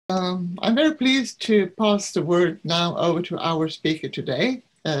I'm very pleased to pass the word now over to our speaker today,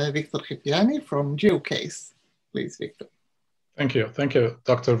 Victor Kipiani from Geocase. Please, Victor. Thank you,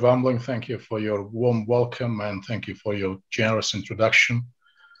 Dr. Wambling. Thank you for your warm welcome and thank you for your generous introduction.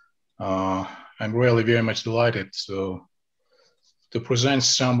 I'm really very much delighted to present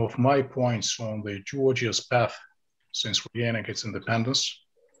some of my points on the Georgia's path since regaining its independence.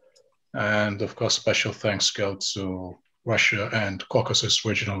 And of course, special thanks go to Russia and Caucasus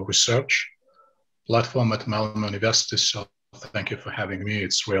Regional Research Platform at Melbourne University. So thank you for having me.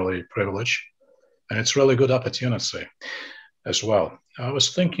 It's really a privilege and it's really a good opportunity as well. I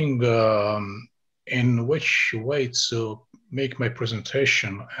was thinking in which way to make my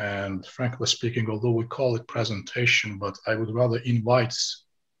presentation, and frankly speaking, although we call it presentation, but I would rather invite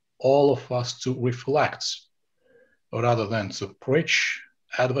all of us to reflect rather than to preach,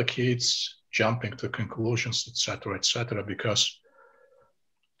 advocate, jumping to conclusions, etc., because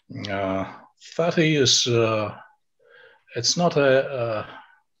 30 years, it's not a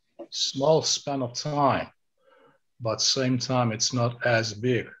small span of time, but same time, it's not as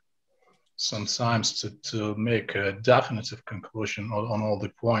big sometimes to make a definitive conclusion on all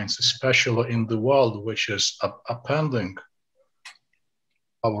the points, especially in the world which is upending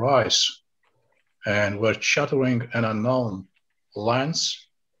our eyes. And we're chattering an unknown lands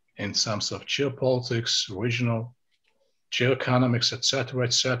in terms of geopolitics, regional, geoeconomics,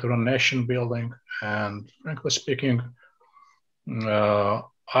 etc., nation building. And frankly speaking, I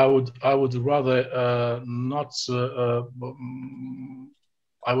would rather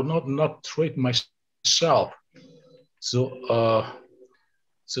I would not treat myself to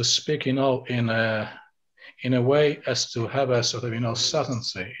speak, in a way as to have a sort of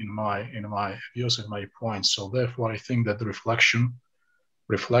certainty in my views and my points. So therefore, I think that the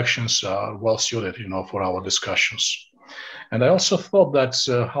reflections are well suited, for our discussions. And I also thought that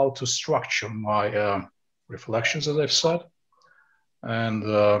how to structure my reflections, as I've said, and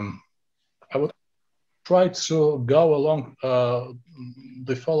I would try to go along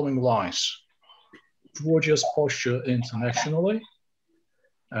the following lines: Georgia's posture internationally,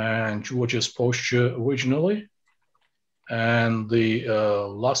 and Georgia's posture regionally, and the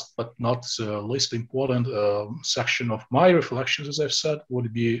last but not least important section of my reflections, as I've said,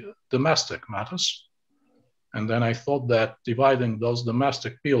 would be domestic matters. And then I thought that dividing those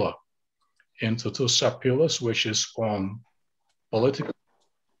domestic pillars into two sub-pillars, which is on political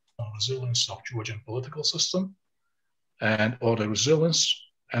resilience of Georgian political system and on the resilience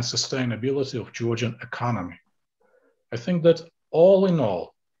and sustainability of Georgian economy. I think that all in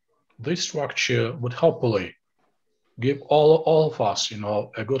all, this structure would hopefully give all of us,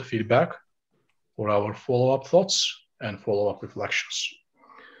 a good feedback for our follow-up thoughts and follow-up reflections.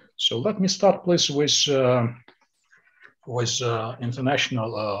 So let me start, please, with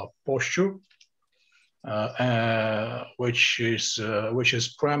international posture, which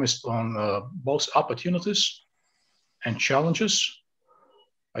is premised on both opportunities and challenges.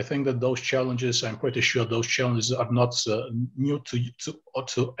 I think that those challenges, I'm pretty sure those challenges are not new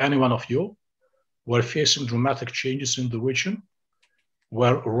to any one of you. We're facing dramatic changes in the region.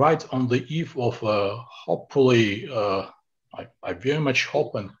 We're right on the eve of hopefully, I very much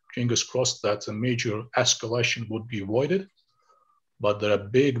hope and fingers crossed that a major escalation would be avoided. But there are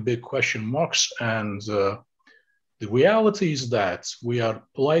big question marks. And the reality is that we are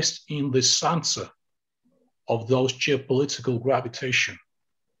placed in the center of those geopolitical gravitation.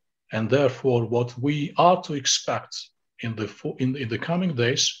 And therefore, what we are to expect in the coming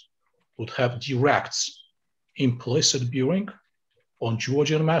days would have direct, implicit bearing on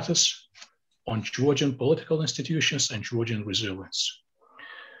Georgian matters, on Georgian political institutions and Georgian resilience.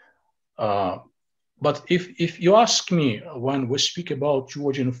 But if you ask me, when we speak about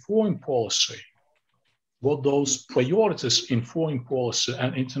Georgian foreign policy, what those priorities in foreign policy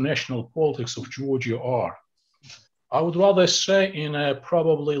and international politics of Georgia are, I would rather say in a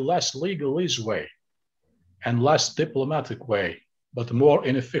probably less legalese way and less diplomatic way, but more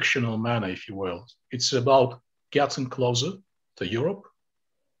in a fictional manner, if you will. It's about getting closer to Europe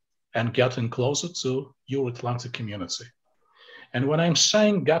and getting closer to Euro-Atlantic community. And when I'm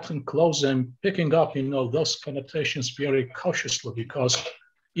saying getting closer, I'm picking up, those connotations very cautiously, because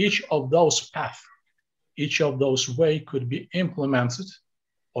each of those paths, each of those ways could be implemented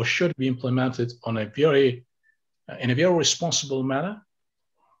or should be implemented in a very responsible manner,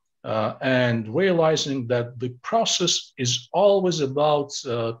 and realizing that the process is always about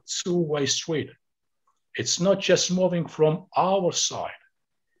a two-way street. It's not just moving from our side.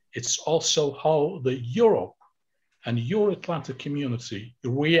 It's also how the Europe and Euro-Atlantic community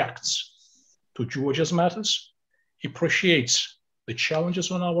reacts to Georgia's matters, appreciates the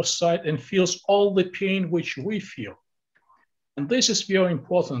challenges on our side and feels all the pain which we feel. And this is very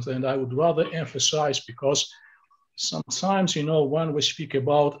important, and I would rather emphasize, because sometimes, when we speak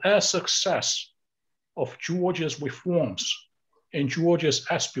about a success of Georgia's reforms and Georgia's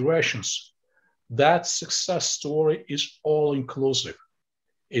aspirations, that success story is all inclusive.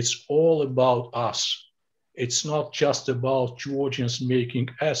 It's all about us. It's not just about Georgians making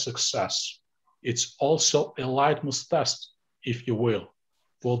a success. It's also a litmus test, if you will,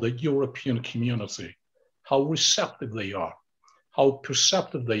 for the European community, how receptive they are, how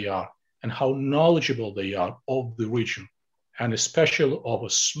perceptive they are, and how knowledgeable they are of the region, and especially of a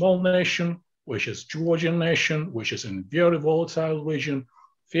small nation, which is Georgian nation, which is in a very volatile region,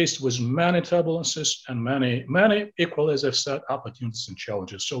 faced with many turbulences and many, equally, as I've said, opportunities and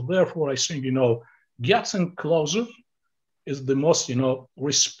challenges. So therefore, I think, getting closer is the most,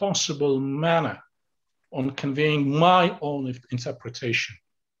 responsible manner on conveying my own interpretation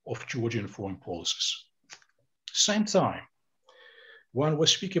of Georgian foreign policies. Same time, when we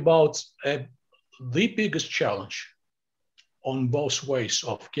speak about the biggest challenge on both ways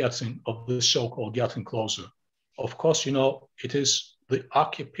of the so-called getting closer, of course, it is the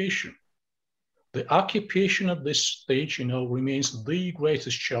occupation. The occupation at this stage, remains the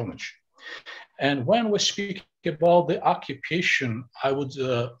greatest challenge. And when we speak about the occupation, I would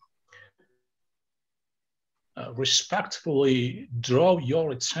respectfully draw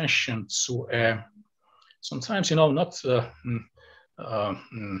your attention to sometimes, to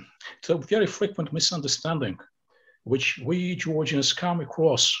a very frequent misunderstanding, which we Georgians come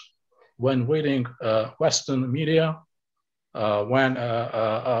across when reading Western media, when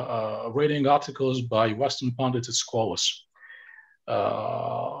reading articles by Western pundits and scholars.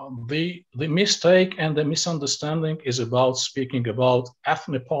 The mistake and the misunderstanding is about speaking about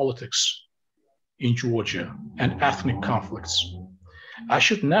ethnic politics in Georgia and ethnic conflicts. I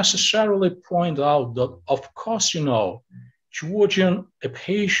should necessarily point out that, of course, Georgian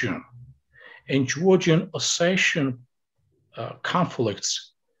Abkhasian and Georgian Ossetian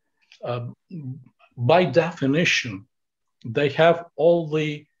conflicts, by definition, they have all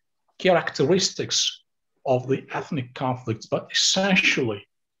the characteristics of the ethnic conflicts, but essentially,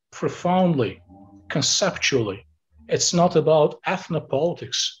 profoundly, conceptually, it's not about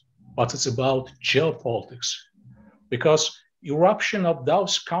ethnopolitics, but it's about geopolitics. Because eruption of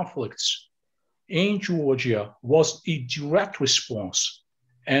those conflicts in Georgia was a direct response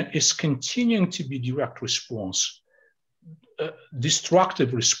and is continuing to be direct response,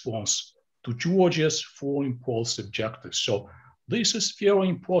 destructive response to Georgia's foreign policy objectives. So this is very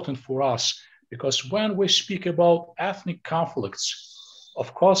important for us, because when we speak about ethnic conflicts,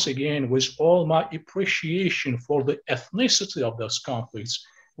 of course, again, with all my appreciation for the ethnicity of those conflicts,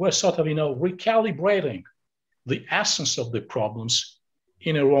 we're sort of, recalibrating the essence of the problems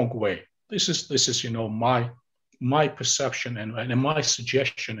in a wrong way. This is my perception and my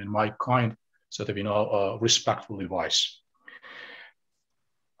suggestion and my kind sort of, respectful advice.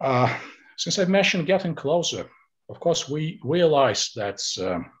 Since I've mentioned getting closer, of course, we realize that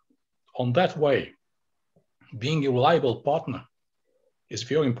on that way, being a reliable partner is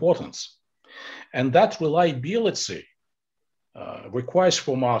very important. And that reliability requires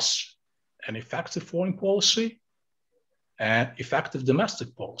from us an effective foreign policy and effective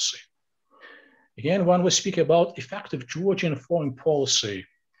domestic policy. Again, when we speak about effective Georgian foreign policy,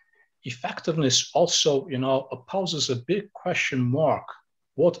 effectiveness also, poses a big question mark.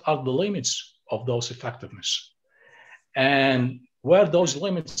 What are the limits of those effectiveness? And where those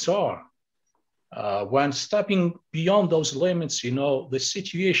limits are, when stepping beyond those limits, the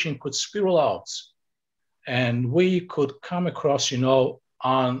situation could spiral out, and we could come across,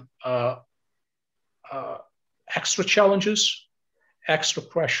 on extra challenges, extra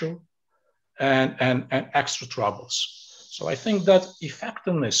pressure, and extra troubles. So I think that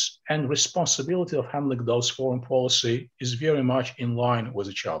effectiveness and responsibility of handling those foreign policy is very much in line with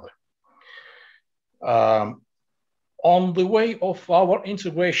each other. On the way of our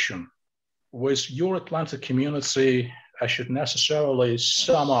integration with Euro-Atlantic community, I should necessarily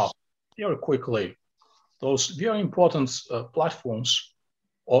sum up very quickly those very important platforms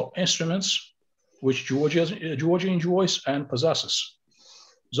or instruments which Georgia enjoys and possesses.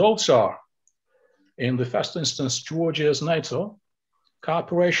 Those are, in the first instance, Georgia's NATO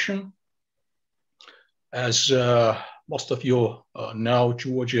cooperation. As most of you know,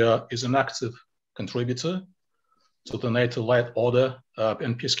 Georgia is an active contributor to the NATO-led order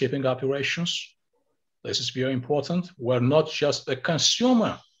and peacekeeping operations. This is very important. We're not just a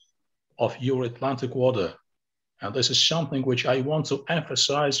consumer of Euro-Atlantic order. And this is something which I want to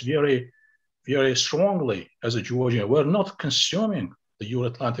emphasize very very strongly as a Georgia. We're not consuming the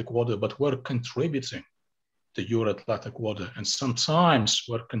Euro-Atlantic water, but we're contributing to Euro-Atlantic water. And sometimes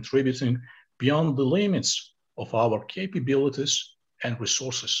we're contributing beyond the limits of our capabilities and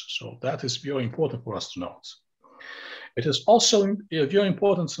resources. So that is very important for us to note. It is also very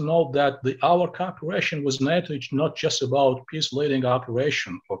important to note that our cooperation with NATO is not just about peace-leading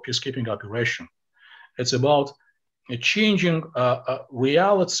operation or peacekeeping operation. It's about a changing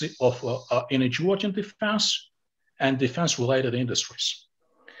reality of in a Georgian defense and defense-related industries.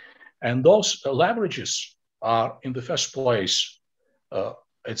 And those leverages are, in the first place,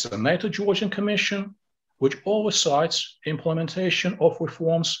 it's a NATO Georgian Commission, which oversees implementation of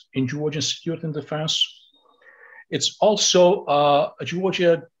reforms in Georgian security and defense. It's also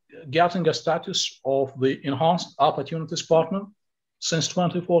Georgia getting a status of the Enhanced Opportunities Partner since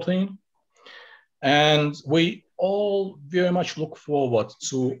 2014. And we all very much look forward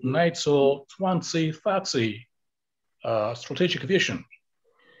to NATO 2030 strategic vision,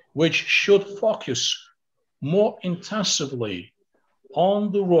 which should focus more intensively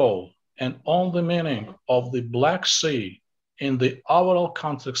on the role and on the meaning of the Black Sea in the overall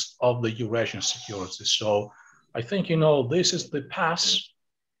context of the Eurasian security. So I think, this is the path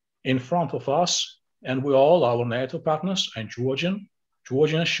in front of us, and we all, our NATO partners and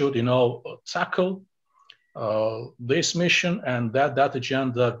Georgians should, tackle this mission and that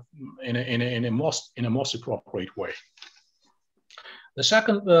agenda in a most appropriate way. The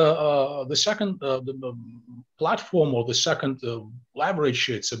second platform, or the second leverage,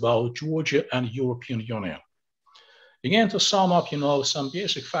 it's about Georgia and European Union. Again, to sum up, some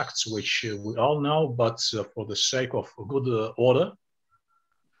basic facts which we all know, but for the sake of good order,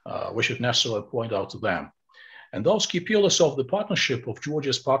 we should necessarily point out to them. And those key pillars of the partnership, of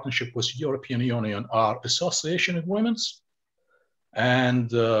Georgia's partnership with European Union, are association agreements and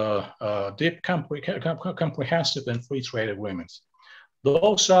deep, comprehensive and free trade agreements.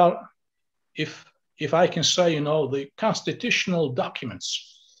 Those are, if I can say, the constitutional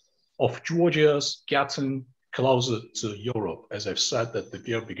documents of Georgia's getting closer to Europe, as I've said at the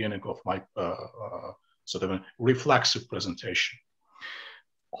very beginning of my sort of a reflexive presentation.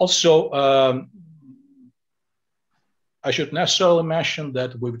 Also, I should necessarily mention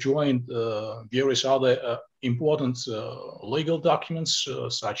that we've joined various other important legal documents,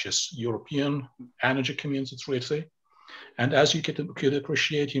 such as European Energy Community Treaty. And as you could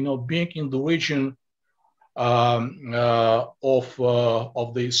appreciate, being in the region of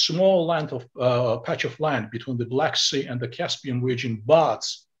the small land of patch of land between the Black Sea and the Caspian region, but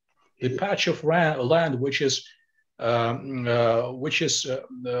the patch of land which is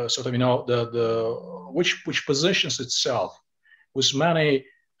which positions itself with a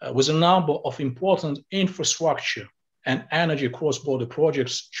number of important infrastructure and energy cross-border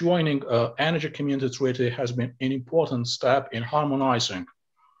projects. Joining Energy Community Treaty has been an important step in harmonizing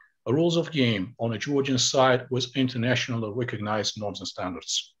rules of game on the Georgian side with internationally recognized norms and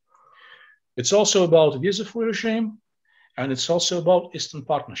standards. It's also about visa-free regime, and it's also about Eastern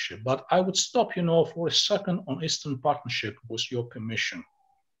Partnership. But I would stop, for a second on Eastern Partnership with your permission.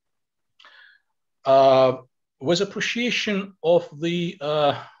 With appreciation of the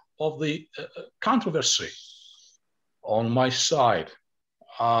controversy on my side,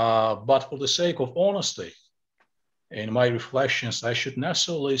 but for the sake of honesty in my reflections, I should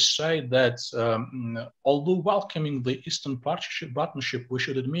necessarily say that although welcoming the Eastern Partnership, we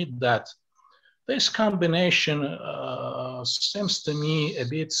should admit that this combination seems to me a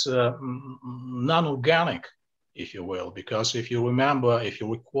bit non-organic, if you will, because if you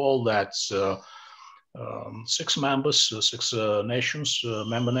recall that 6 nations,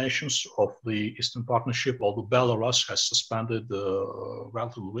 member nations of the Eastern Partnership, although Belarus has suspended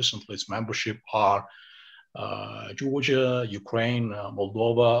relatively recently its membership, are Georgia, Ukraine,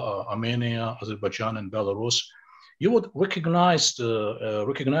 Moldova, Armenia, Azerbaijan, and Belarus. You would recognize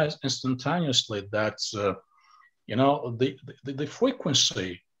instantaneously that the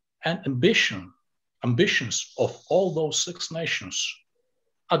frequency and ambitions of all those 6 nations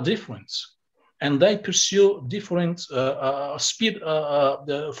are different, and they pursue different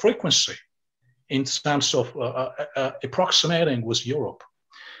the frequency in terms of approximating with Europe.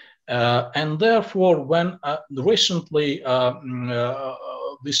 And therefore, when recently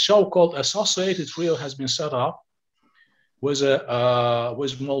the so-called associated trio has been set up, with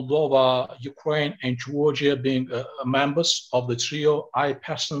Moldova, Ukraine, and Georgia being members of the trio, I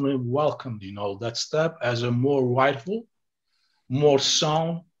personally welcomed, that step as a more rightful, more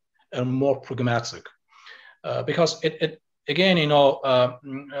sound, and more pragmatic, because it again,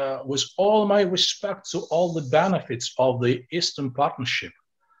 with all my respect to all the benefits of the Eastern Partnership,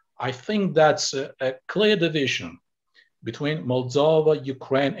 I think that's a clear division between Moldova,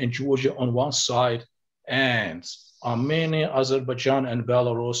 Ukraine, and Georgia on one side, and Armenia, Azerbaijan, and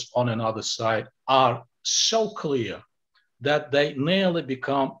Belarus on another side are so clear that they nearly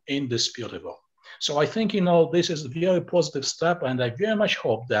become indisputable. So I think, this is a very positive step, and I very much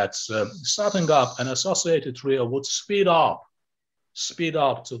hope that setting up an associated trio would speed up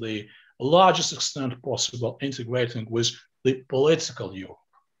to the largest extent possible, integrating with the political Europe.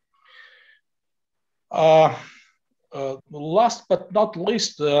 Last but not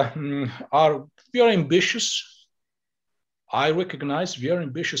least, are very ambitious, I recognize, very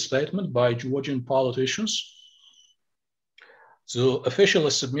ambitious statement by Georgian politicians to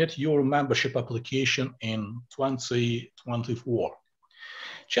officially submit Euro membership application in 2024.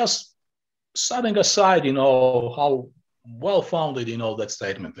 Just setting aside, how well-founded, that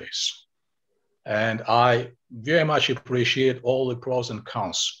statement is. And I very much appreciate all the pros and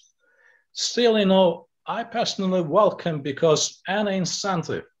cons. Still, I personally welcome, because any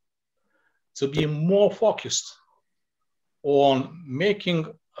incentive to be more focused on making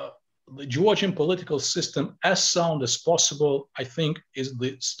the Georgian political system as sound as possible, I think is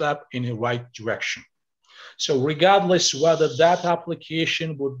the step in the right direction. So regardless whether that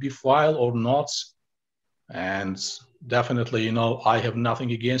application would be filed or not, and definitely, I have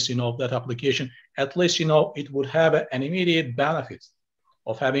nothing against, that application, at least, it would have an immediate benefit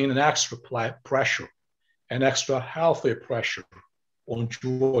of having an extra pressure, an extra healthy pressure on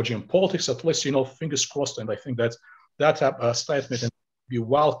Georgian politics, at least, fingers crossed. And I think that statement be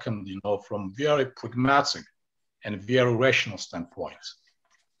welcomed, from very pragmatic and very rational standpoint.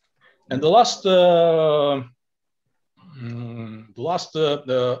 And the last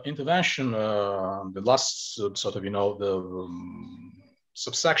intervention, the last sort of, the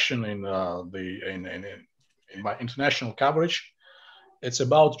subsection in my international coverage, it's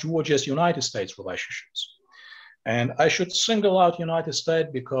about Georgia's United States relationships. And I should single out United States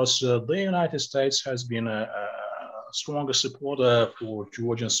because the United States has been a stronger supporter for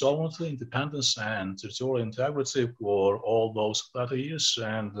Georgian sovereignty, independence, and territorial integrity for all those 30 years.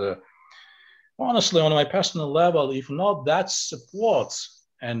 And honestly, on my personal level, if not that support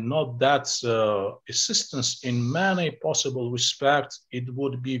and not that assistance in many possible respects, it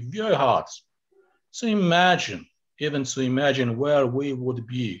would be very hard to imagine, even to imagine where we would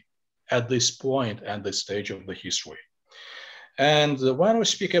be at this point and this stage of the history. And when we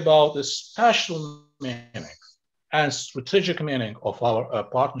speak about the special meaning and strategic meaning of our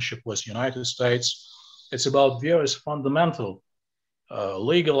partnership with the United States, it's about various fundamental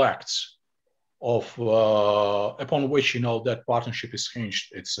legal acts of upon which that partnership is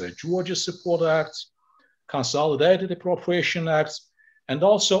hinged. It's a Georgia Support Act, Consolidated Appropriation Act, and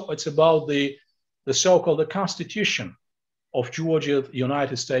also it's about the so-called Constitution of Georgia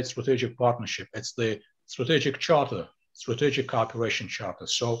United States Strategic Partnership. It's the Strategic Charter, Strategic Cooperation Charter.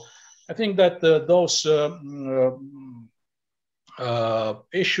 So I think that those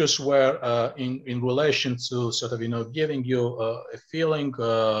issues were in relation to sort of giving you a feeling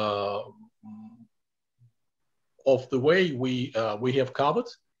of the way we have covered,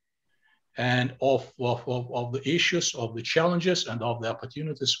 and of the issues, of the challenges, and of the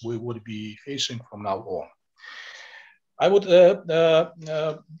opportunities we would be facing from now on. I would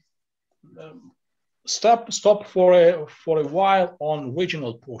stop for a while on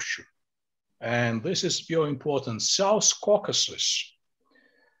regional posture, and this is very important. South Caucasus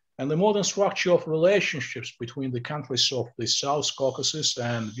and the modern structure of relationships between the countries of the South Caucasus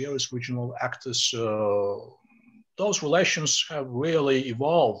and various regional actors, those relations have really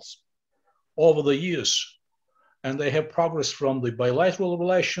evolved over the years, and they have progressed from the bilateral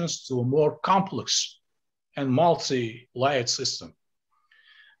relations to a more complex and multi-layered system.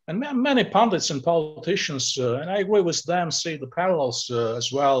 And many pundits and politicians, and I agree with them, see the parallels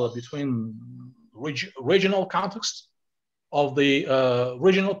as well between regional context of the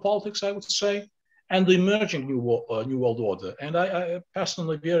regional politics, I would say, and the emerging New World Order. And I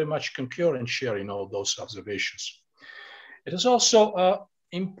personally very much concur and share those observations. It is also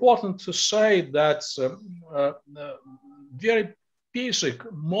important to say that very basic,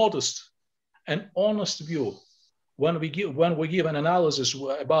 modest, and honest view when we give an analysis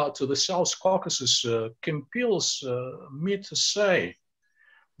about the South Caucasus compels me to say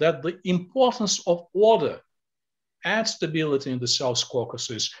that the importance of order and stability in the South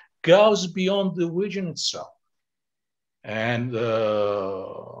Caucasus goes beyond the region itself, and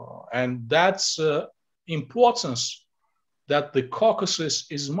that's importance that the Caucasus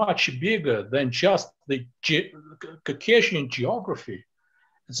is much bigger than just the Caucasian geography.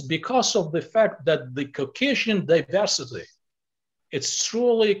 It's because of the fact that the Caucasian diversity it's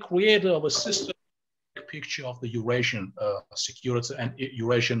truly created of a system picture of the Eurasian security and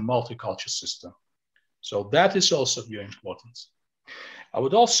Eurasian multicultural system. So that is also very important. I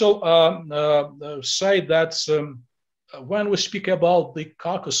would also say that when we speak about the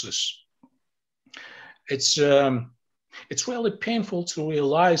Caucasus, it's really painful to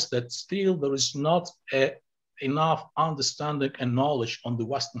realize that still there is not enough understanding and knowledge on the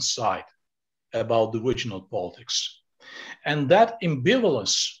Western side about the regional politics. And that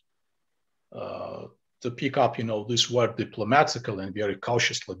ambivalence, to pick up, this word diplomatically and very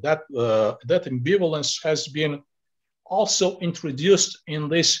cautiously, that ambivalence has been also introduced in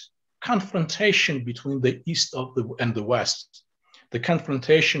this confrontation between the East and the West, the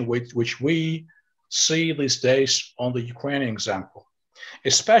confrontation which we see these days on the Ukrainian example,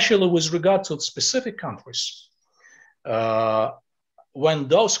 especially with regard to specific countries. When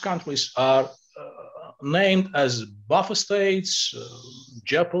those countries are named as buffer states,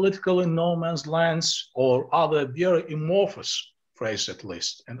 geopolitical in no man's lands, or other very amorphous phrase at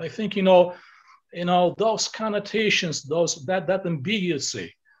least. And I think, those connotations, that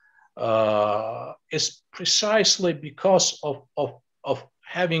ambiguity is precisely because of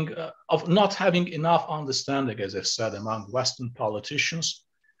not having enough understanding, as I've said, among Western politicians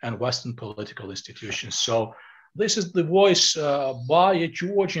and Western political institutions. So this is the voice by a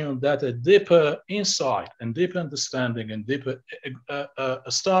Georgian that a deeper insight and deeper understanding and deeper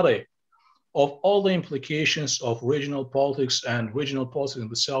study of all the implications of regional politics and regional politics in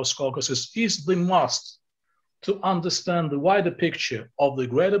the South Caucasus is the must to understand the wider picture of the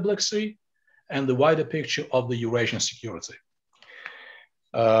Greater Black Sea and the wider picture of the Eurasian security.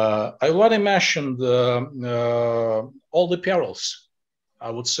 I already mentioned all the perils, I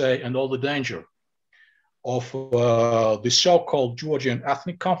would say, and all the danger of the so-called Georgian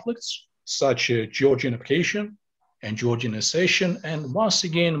ethnic conflicts, such as Georgianification and Georgianization. And once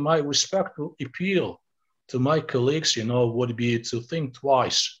again, my respectful appeal to my colleagues, would be to think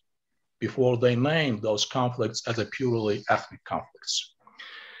twice before they name those conflicts as a purely ethnic conflicts.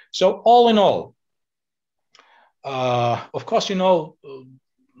 So all in all, of course, the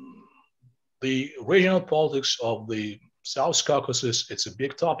regional politics of the South Caucasus, it's a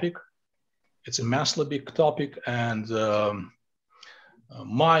big topic. It's a immensely big topic, and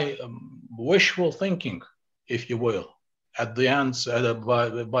my wishful thinking, if you will, at the end,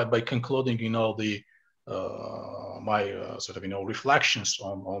 by concluding, my reflections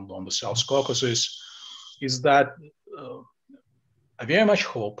on the South Caucasus, is that I very much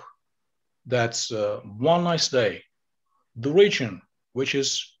hope that one nice day, the region, which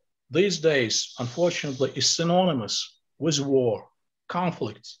is these days, unfortunately, is synonymous with war,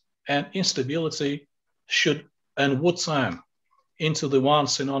 conflict, and instability, would turn into the one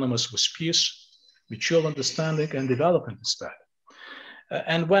synonymous with peace, mutual understanding, and development instead.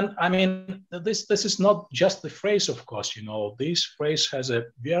 And this is not just the phrase, of course, this phrase has a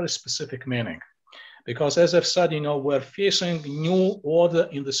very specific meaning. Because as I've said, we're facing new order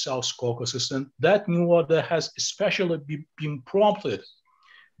in the South Caucasus, and that new order has especially been prompted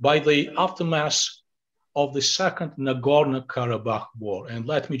by the aftermath of the Second Nagorno-Karabakh War. And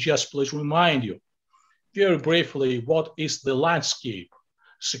let me just please remind you very briefly what is the landscape,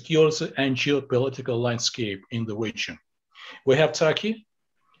 security and geopolitical landscape in the region. We have Turkey,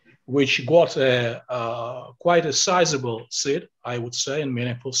 which got quite a sizable seat, I would say, and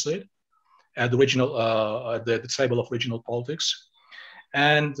meaningful seat at the table of regional politics.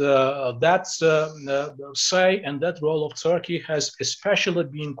 And that say and that role of Turkey has especially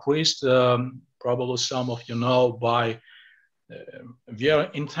been increased, probably some of you know, by very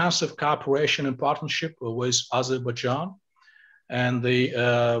intensive cooperation and partnership with Azerbaijan. And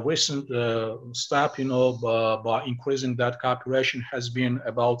the recent step, by increasing that cooperation has been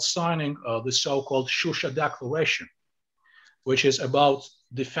about signing the so-called Shusha Declaration, which is about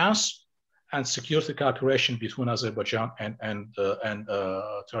defense and security cooperation between Azerbaijan and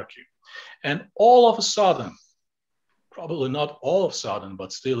Turkey. And all of a sudden, probably not all of a sudden,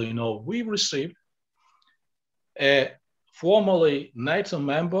 but still, we received a formerly NATO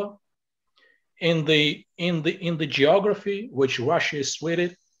member in the geography which Russia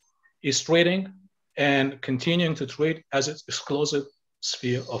is treating and continuing to treat as its exclusive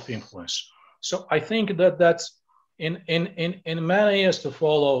sphere of influence. So I think that's in many years to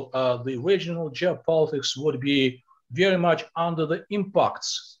follow, the regional geopolitics would be very much under the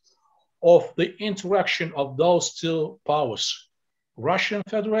impacts of the interaction of those two powers, Russian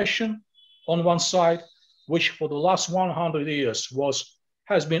Federation on one side, which for the last 100 years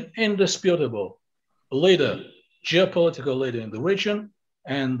has been indisputable leader, geopolitical leader in the region,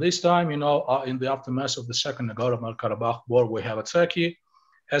 And this time, in the aftermath of the Second Nagorno-Karabakh War, we have a Turkey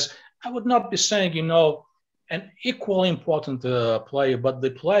as, I would not be saying, an equally important player, but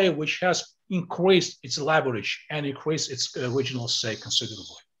the player which has increased its leverage and increased its regional say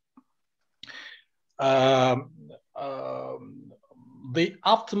considerably. The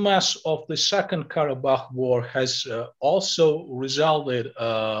aftermath of the Second Karabakh War has also resulted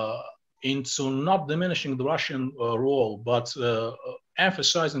into not diminishing the Russian role, but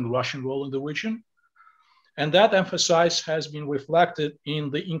emphasizing the Russian role in the region. And that emphasis has been reflected in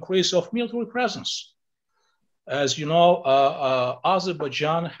the increase of military presence. As you know,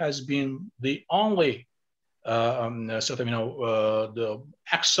 Azerbaijan has been the only the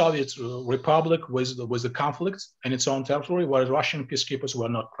ex-Soviet republic with the conflict in its own territory, where Russian peacekeepers were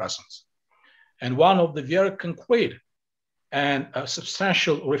not present. And one of the very concrete and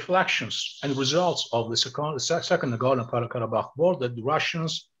substantial reflections and results of the Second Nagorno-Karabakh War, that the Russian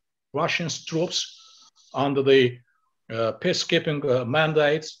troops under the peacekeeping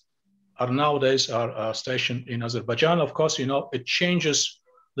mandates are nowadays stationed in Azerbaijan. Of course, it changes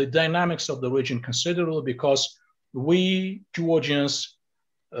the dynamics of the region considerably, because we Georgians,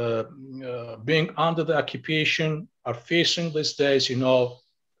 being under the occupation, are facing these days,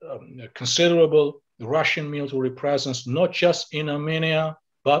 considerable Russian military presence, not just in Armenia,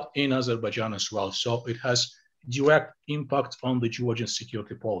 but in Azerbaijan as well. So it has direct impact on the Georgian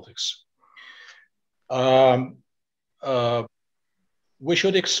security politics. We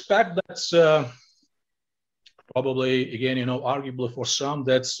should expect that probably, again, arguably for some,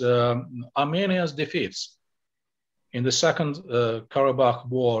 that Armenia's defeats in the Second Karabakh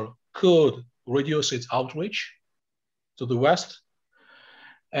War could reduce its outreach to the West.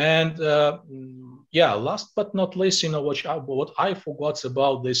 And last but not least, what I forgot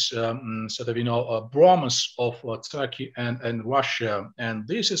about this bromance of Turkey and Russia, and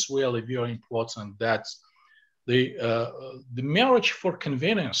this is really very important, that the marriage for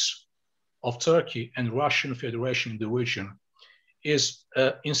convenience of Turkey and Russian Federation in the region is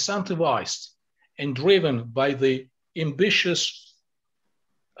incentivized and driven by the ambitious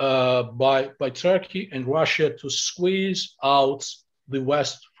by Turkey and Russia to squeeze out the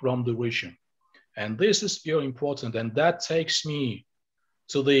West from the region. And this is very important, and that takes me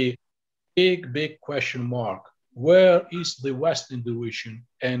to the big question mark. Where is the West in the region,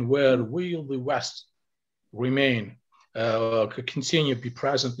 and where will the West remain, continue to be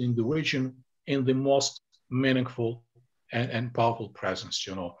present in the region in the most meaningful and powerful presence?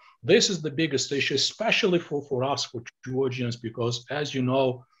 This is the biggest issue, especially for us, for Georgians, because, as you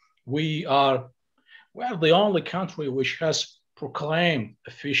know, we're the only country which has proclaimed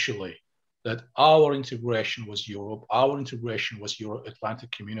officially that our integration with Europe, our integration with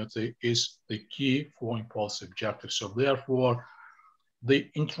Euro-Atlantic community is the key foreign policy objective. So therefore, the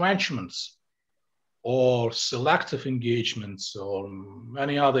entrenchments or selective engagements or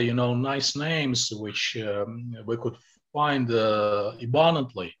many other, nice names which we could find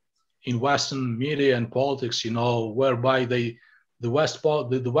abundantly in Western media and politics, whereby the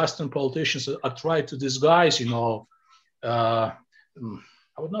Western politicians are trying to disguise, I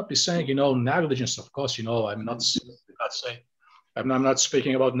would not be saying, negligence, of course, I'm not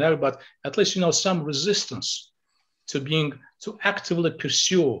speaking about negligence, but at least, some resistance to actively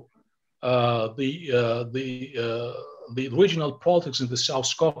pursue the regional politics in the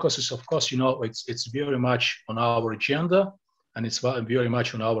South Caucasus. Of course, it's very much on our agenda, and it's very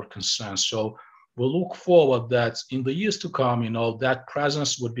much on our concern. So we'll look forward that in the years to come, that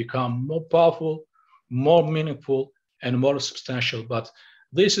presence would become more powerful, more meaningful, and more substantial. But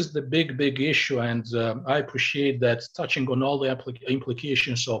this is the big issue, and I appreciate that touching on all the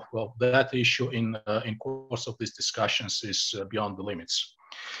implications of that issue in course of these discussions is beyond the limits.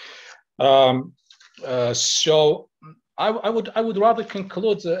 So I would rather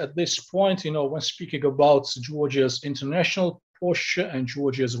conclude at this point, when speaking about Georgia's international posture and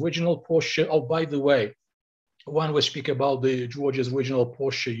Georgia's regional posture. Oh, by the way, when we speak about the Georgia's regional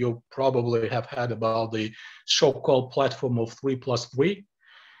posture, you probably have heard about the so-called platform of 3+3,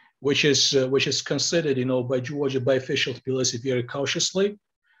 which is considered, by Georgia, by official Tbilisi, very cautiously,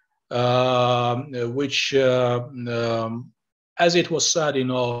 which, as it was said,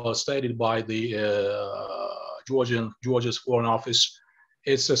 stated by the Georgia's Foreign Office,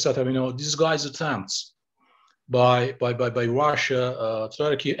 it's a sort of, disguised attempts by Russia,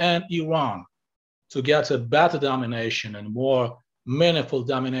 Turkey, and Iran to get a better domination and more meaningful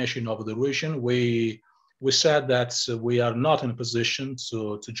domination over the region. We said that we are not in a position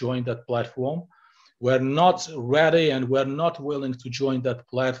to join that platform. We're not ready and we're not willing to join that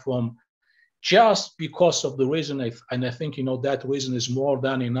platform just because of the reason, and I think, that reason is more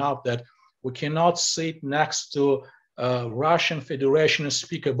than enough, that we cannot sit next to Russian Federation and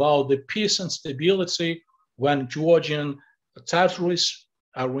speak about the peace and stability when Georgian territories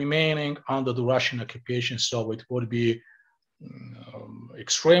are remaining under the Russian occupation. So it would be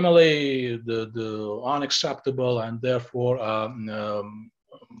extremely unacceptable, and therefore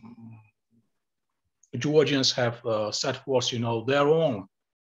Georgians have set forth, their own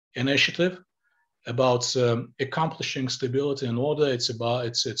initiative about accomplishing stability and order. It's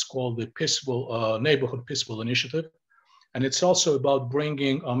called the Peaceful Neighborhood Peaceful Initiative, and it's also about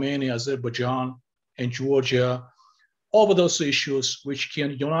bringing Armenia, Azerbaijan, and Georgia over those issues which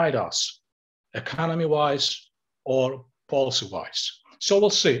can unite us, economy-wise or policy-wise. So we'll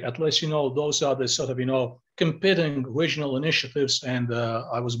see. At least, those are the sort of, competing regional initiatives, and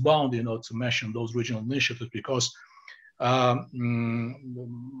I was bound, to mention those regional initiatives because the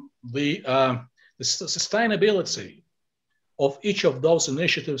sustainability of each of those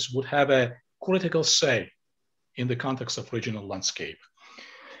initiatives would have a critical say in the context of regional landscape.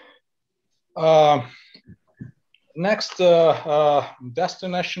 Next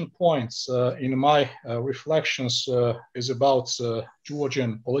destination points in my reflections is about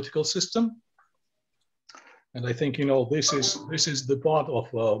Georgian political system, and I think this is the part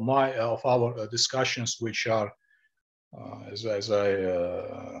of our discussions which are, as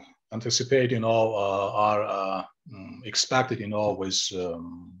I anticipate, are expected, with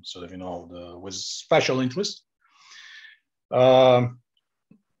sort of, with special interest.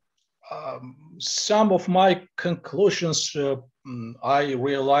 Some of my conclusions, I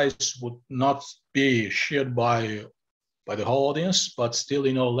realize, would not be shared by the whole audience, but still,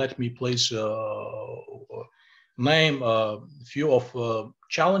 let me please name a few of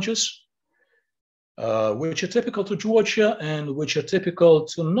challenges which are typical to Georgia and which are typical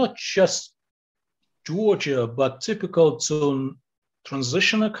to not just Georgia, but typical to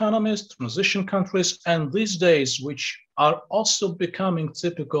transition economies, transition countries, and these days, which are also becoming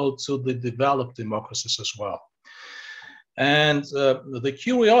typical to the developed democracies as well. And the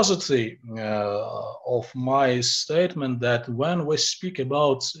curiosity of my statement that when we speak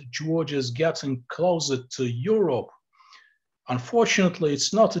about Georgia's getting closer to Europe, unfortunately,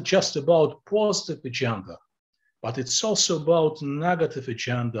 it's not just about positive agenda, but it's also about negative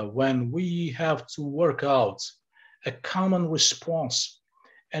agenda when we have to work out a common response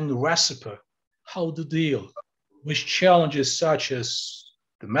and recipe how to deal with challenges such as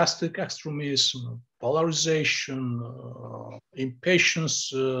domestic extremism, polarization, impatience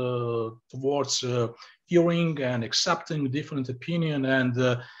towards hearing and accepting different opinion,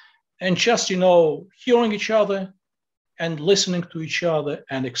 and just hearing each other and listening to each other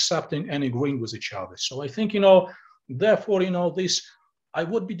and accepting and agreeing with each other. So I think therefore this I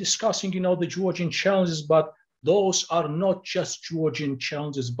would be discussing the Georgian challenges, but those are not just Georgian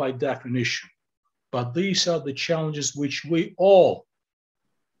challenges by definition, but these are the challenges which we all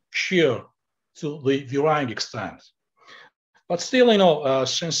share to the varying extent. But still,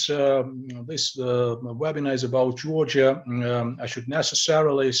 since this webinar is about Georgia, I should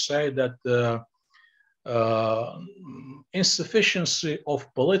necessarily say that the insufficiency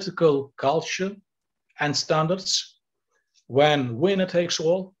of political culture and standards when winner takes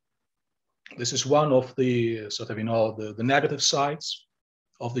all, this is one of the sort of, the negative sides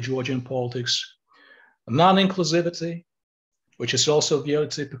of the Georgian politics. Non-inclusivity, which is also very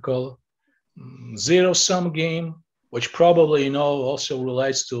typical. Zero-sum game, which probably, also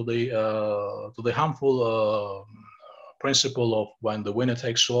relates to the harmful principle of when the winner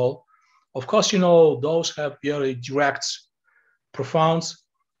takes all. Of course, those have very direct, profound,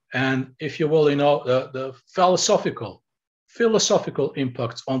 and if you will, the philosophical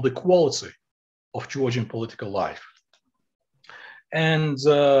impact on the quality of Georgian political life. And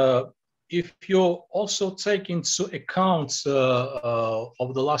if you also take into account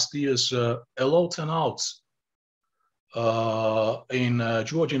of the last year's low turnout in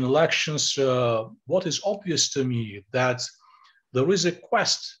Georgian elections, what is obvious to me that there is a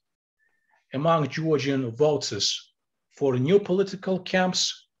quest among Georgian voters for new political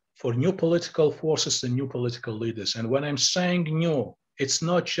camps, for new political forces and new political leaders. And when I'm saying new, it's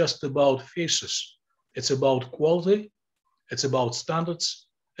not just about faces. It's about quality, it's about standards,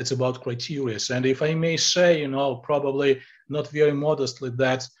 it's about criteria. And if I may say, probably not very modestly,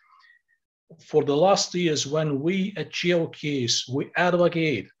 that for the last years, when we at Geocase, we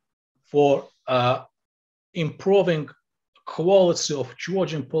advocate for improving quality of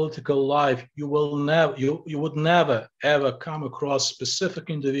Georgian political life, you would never ever come across specific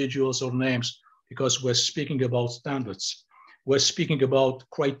individuals or names, because we're speaking about standards, we're speaking about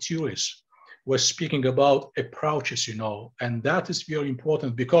criteria, were speaking about approaches, and that is very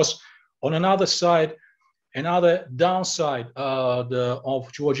important because on another side, another downside of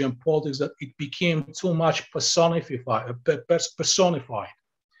Georgian politics, that it became too much personified.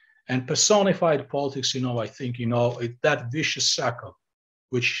 And personified politics, I think, that vicious cycle,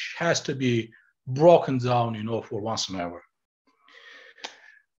 which has to be broken down, for once and ever.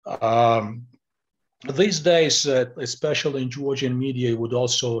 These days, especially in Georgian media, you would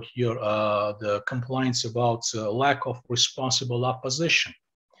also hear the complaints about lack of responsible opposition.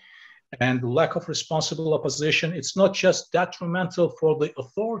 And lack of responsible opposition, it's not just detrimental for the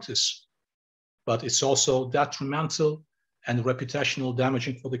authorities, but it's also detrimental and reputational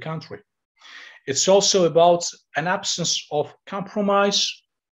damaging for the country. It's also about an absence of compromise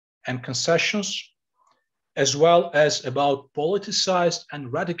and concessions, as well as about politicized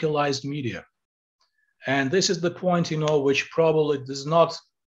and radicalized media. And this is the point, which probably does not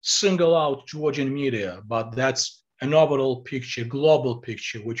single out Georgian media, but that's an overall picture, global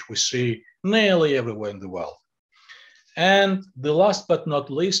picture, which we see nearly everywhere in the world. And the last but not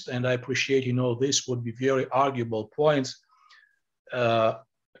least, and I appreciate, this would be very arguable point,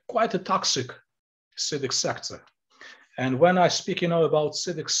 quite a toxic civic sector. And when I speak, about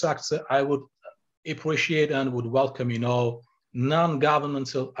civic sector, I would appreciate and would welcome,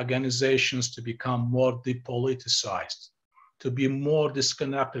 non-governmental organizations to become more depoliticized, to be more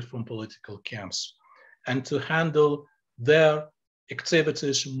disconnected from political camps, and to handle their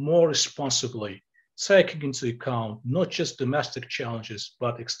activities more responsibly, taking into account not just domestic challenges,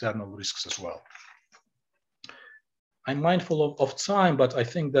 but external risks as well. I'm mindful of time, but I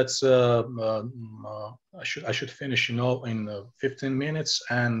think that's I should finish, in 15 minutes,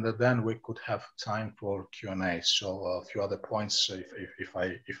 and then we could have time for Q&A. So a few other points, if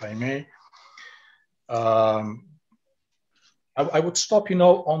I may. I would stop,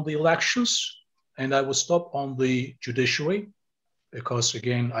 on the elections, and I would stop on the judiciary, because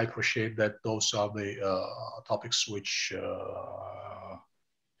again, I appreciate that those are the topics which.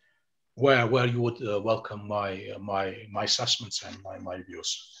 Where you would welcome my assessments and my views.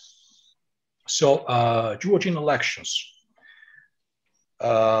 So Georgian elections.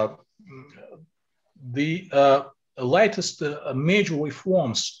 The latest major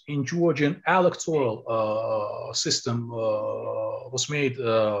reforms in Georgian electoral system was made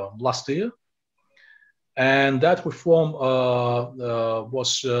last year, and that reform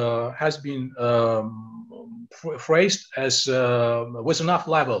has been phrased as with enough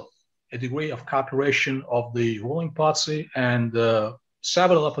level, a degree of cooperation of the ruling party and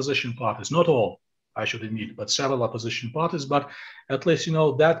several opposition parties, not all, I should admit, but several opposition parties, but at least,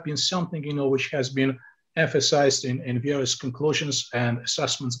 that been something, which has been emphasized in various conclusions and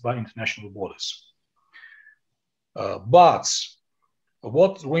assessments by international bodies. But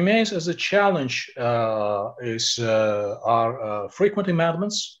what remains as a challenge are frequent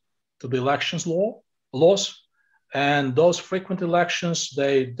amendments to the elections laws. And those frequent elections,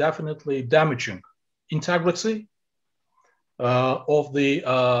 they definitely damaging integrity of the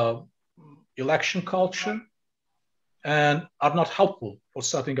election culture and are not helpful for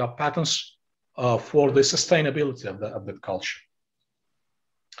setting up patterns for the sustainability of that culture.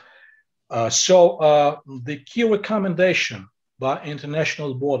 So the key recommendation by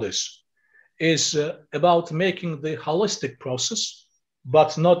international bodies is about making the holistic process,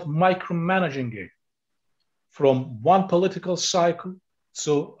 but not micromanaging it from one political cycle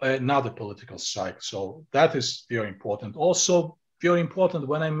to another political cycle. So that is very important. Also very important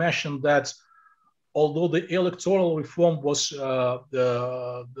when I mentioned that although the electoral reform was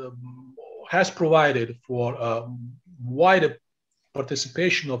has provided for wider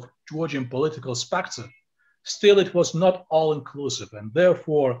participation of Georgian political spectrum, still it was not all inclusive, and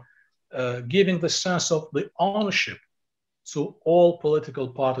therefore giving the sense of the ownership to all political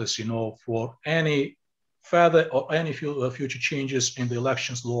parties, for any further or any future changes in the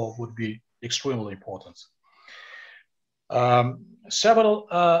elections law would be extremely important. Several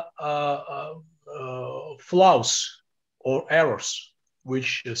flaws or errors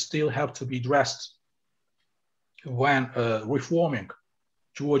which still have to be addressed when reforming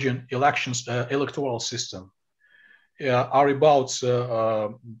Georgian electoral system are about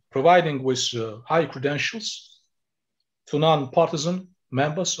providing with high credentials to non-partisan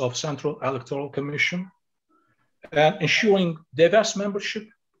members of Central Electoral Commission, and ensuring diverse membership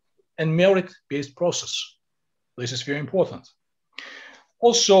and merit-based process. This is very important.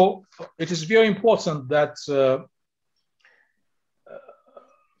 Also, it is very important that the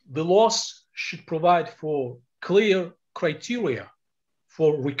laws should provide for clear criteria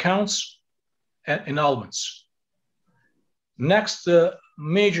for recounts and annulments. Next,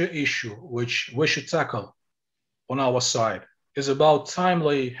 major issue which we should tackle on our side is about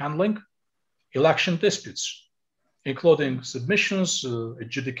timely handling election disputes, including submissions,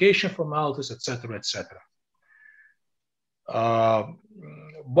 adjudication formalities, etc., etc.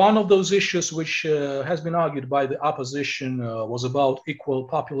 One of those issues which has been argued by the opposition was about equal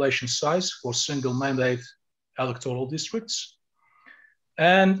population size for single mandate electoral districts.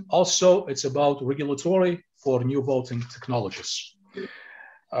 And also it's about regulatory for new voting technologies.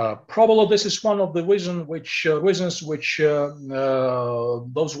 Probably this is one of the reasons which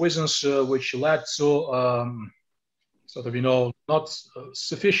led to sort of, not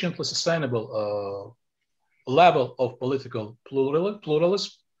sufficiently sustainable level of political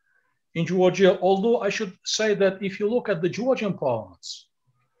pluralism in Georgia. Although I should say that if you look at the Georgian parliaments,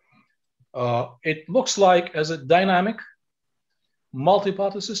 it looks like as a dynamic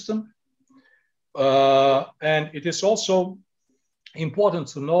multi-party system, and it is also important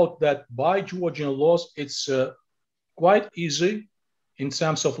to note that by Georgian laws, it's quite easy in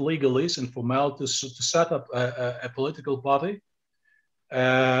terms of legalese and formalities to set up a political party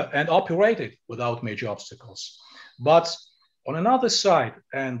and operate it without major obstacles. But on another side,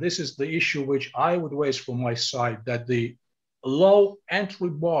 and this is the issue which I would raise from my side, that the low entry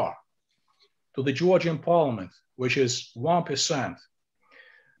bar to the Georgian parliament, which is 1%,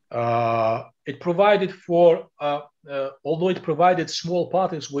 it provided for, although it provided small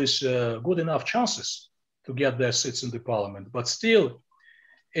parties with good enough chances to get their seats in the parliament, but still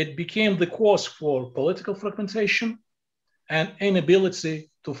it became the cause for political fragmentation and inability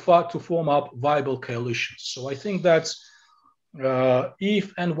to form up viable coalitions. So I think that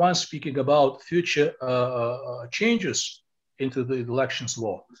if and when speaking about future changes into the elections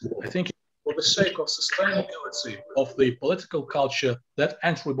law, I think for the sake of sustainability of the political culture, that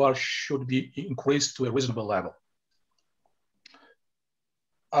entry bar should be increased to a reasonable level.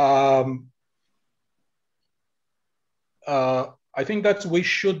 I think that we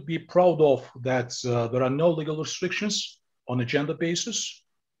should be proud of that there are no legal restrictions on a gender basis,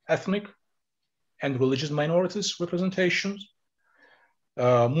 ethnic and religious minorities representations.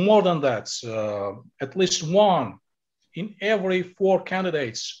 More than that, at least one in every 4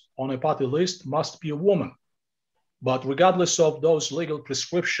 candidates on a party list must be a woman. But regardless of those legal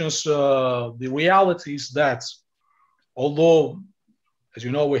prescriptions, the reality is that although, as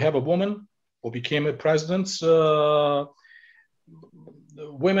you know, we have a woman who became a president,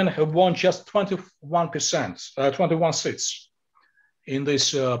 women have won just 21 seats in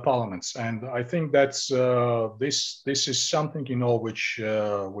these parliaments. And I think that this is something, which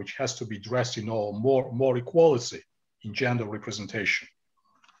has to be addressed, more equality in gender representation.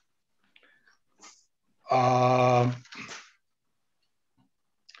 I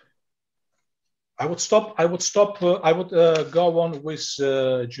would go on with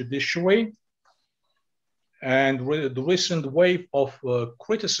judiciary and the recent wave of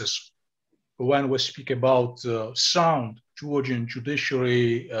criticism when we speak about sound Georgian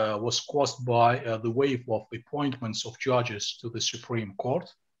judiciary was caused by the wave of appointments of judges to the Supreme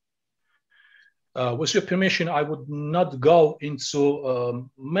Court. With your permission, I would not go into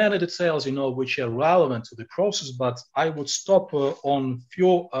many details, which are relevant to the process, but I would stop on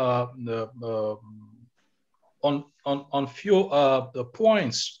few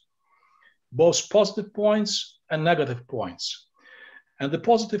points, both positive points and negative points. And the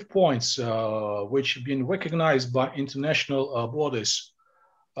positive points, which have been recognized by international bodies,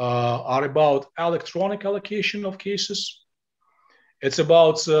 are about electronic allocation of cases. It's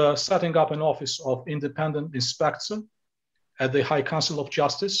about setting up an office of independent inspector at the High Council of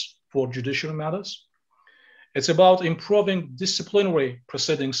Justice for judicial matters. It's about improving disciplinary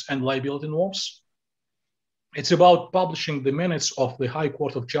proceedings and liability norms. It's about publishing the minutes of the High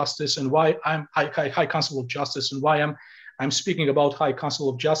Court of Justice, and why High Council of Justice, and why I'm speaking about High Council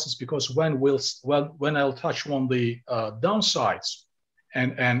of Justice, because when I'll touch on the downsides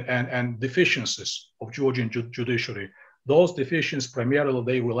and deficiencies of Georgian judiciary, those deficiencies primarily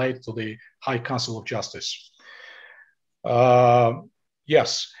they relate to the High Council of Justice.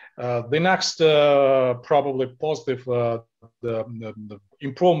 Yes, the next probably positive the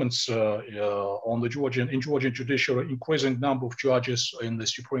improvements in Georgian judiciary, increasing number of judges in the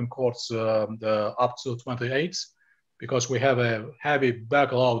Supreme Court up to 28, because we have a heavy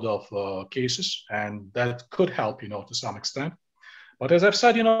backlog of cases, and that could help, to some extent. But as I've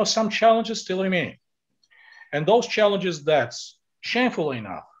said, some challenges still remain. And those challenges that, shamefully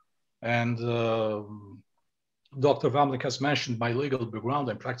enough, and Dr. Vamlik has mentioned my legal background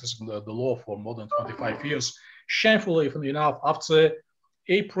and practicing the law for more than 25 years, shamefully enough, after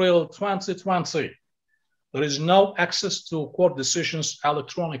April 2020, there is no access to court decisions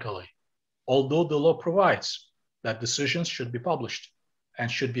electronically, although the law provides that decisions should be published and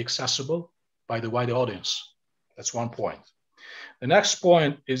should be accessible by the wider audience. That's one point. The next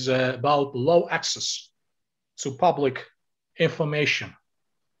point is about low access to public information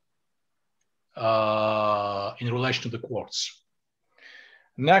in relation to the courts.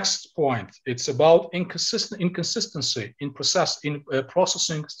 Next point, it's about inconsistency in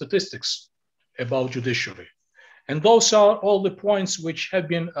processing statistics about judiciary. And those are all the points which have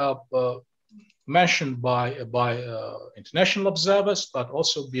been mentioned by international observers, but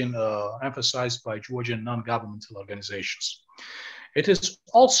also been emphasized by Georgian non-governmental organizations. It is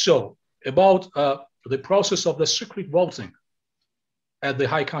also about the process of the secret voting at the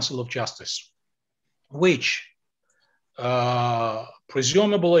High Council of Justice, which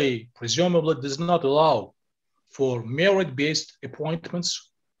presumably does not allow for merit-based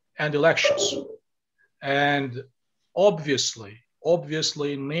appointments and elections, and obviously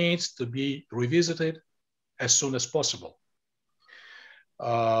needs to be revisited as soon as possible.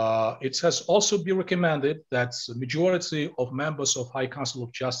 It has also been recommended that the majority of members of High Council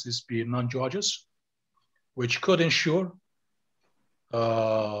of Justice be non-judges, which could ensure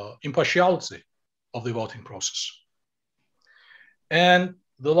impartiality of the voting process. And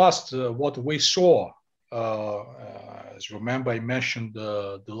the last, what we saw, as you remember, I mentioned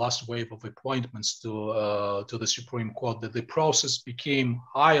the last wave of appointments to the Supreme Court, that the process became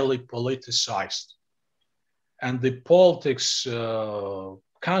highly politicized. And the politics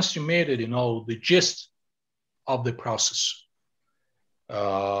consummated, the gist of the process.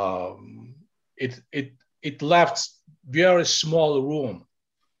 It left very small room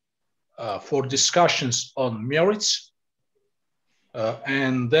for discussions on merits,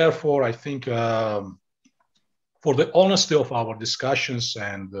 and therefore I think for the honesty of our discussions,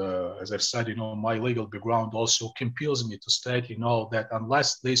 and as I've said, my legal background also compels me to state, that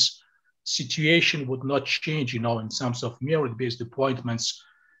unless this situation would not change, in terms of merit-based appointments,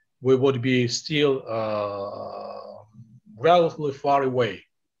 we would be still relatively far away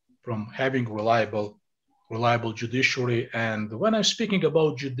from having reliable judiciary. And when I'm speaking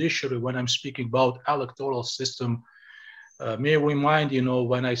about judiciary, when I'm speaking about electoral system, may I remind,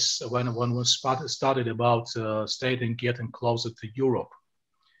 when we started about stating getting closer to Europe,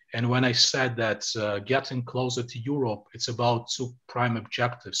 and when I said that getting closer to Europe, it's about two prime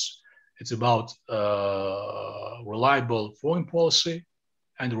objectives. It's about reliable foreign policy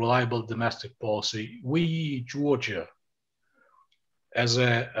and reliable domestic policy. We, Georgia, as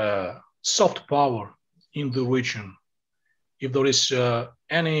a soft power in the region, if there is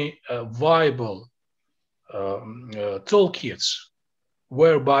any viable toolkits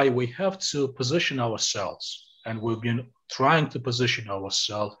whereby we have to position ourselves, and we've been trying to position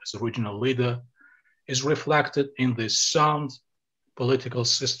ourselves as a regional leader, is reflected in this sound political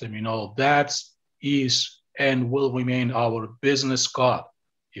system. That is and will remain our business card,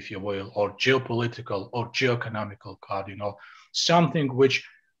 if you will, or geopolitical or geoeconomical card, something which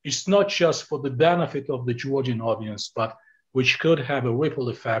is not just for the benefit of the Georgian audience, but which could have a ripple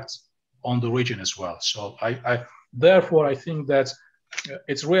effect on the region as well. So therefore, I think that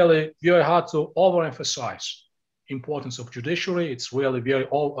it's really very hard to overemphasize importance of judiciary. It's really very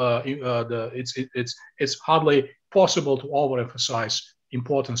it's hardly possible to overemphasize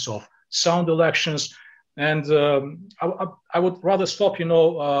importance of sound elections. And I would rather stop,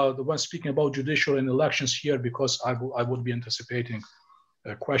 when speaking about judiciary and elections here, because I would be anticipating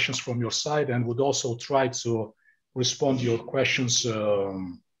questions from your side, and would also try to respond to your questions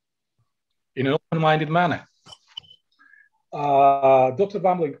in an open-minded manner. Dr.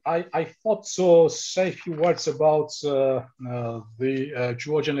 Bambling, I thought to say a few words about the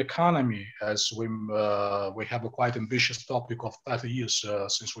Georgian economy, as we have a quite ambitious topic of 30 years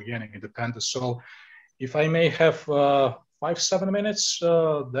since we're gaining independence. So if I may have 5-7 minutes,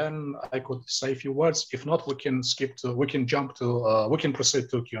 then I could say a few words. If not, we can proceed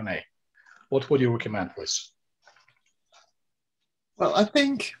to Q&A. What would you recommend, please? Well, I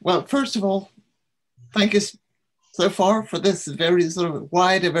think, first of all, thank you so far for this very sort of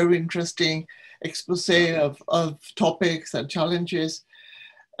wide and very interesting expose of topics and challenges.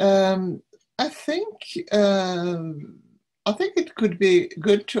 I think it could be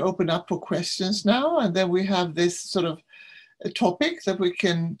good to open up for questions now, and then we have this sort of a topic that we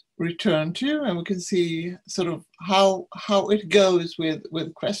can return to, and we can see sort of how it goes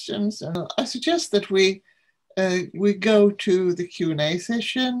with questions. And I suggest that we go to the Q&A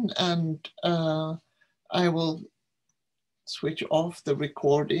session, and I will switch off the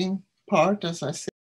recording part, as I said.